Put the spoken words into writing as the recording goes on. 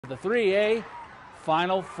The 3A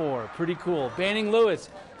Final Four. Pretty cool. Banning Lewis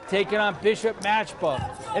taking on Bishop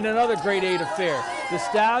Matchbuck in another grade 8 affair. The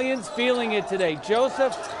Stallions feeling it today.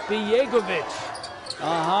 Joseph Bijegovic.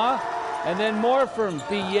 And then more from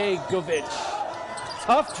Bijegovic.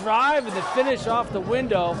 Tough drive and the finish off the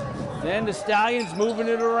window. Then the Stallions moving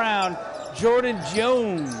it around. Jordan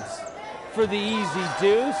Jones for the easy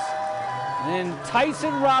deuce. And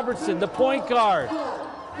Tyson Robertson, the point guard.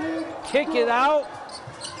 Kick it out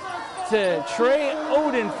to Trey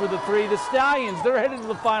Oden for the three. The Stallions, they're headed to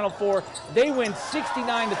the Final Four. They win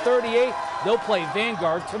 69-38. They'll play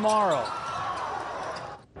Vanguard tomorrow.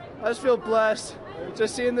 I just feel blessed.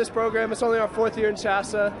 Just seeing this program, it's only our 4th year in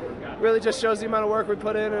Shasta. Really just shows the amount of work we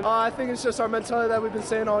put in. And I think it's just our mentality that we've been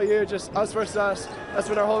saying all year, just us versus us. That's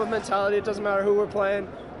been our whole mentality. It doesn't matter who we're playing.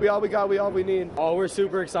 We all we got, we all we need. Oh, we're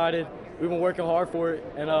super excited. We've been working hard for it,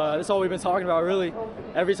 and that's all we've been talking about, really.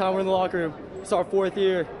 Every time we're in the locker room, it's our 4th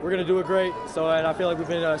year. We're going to do it great, and I feel like we've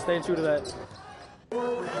been staying true to that.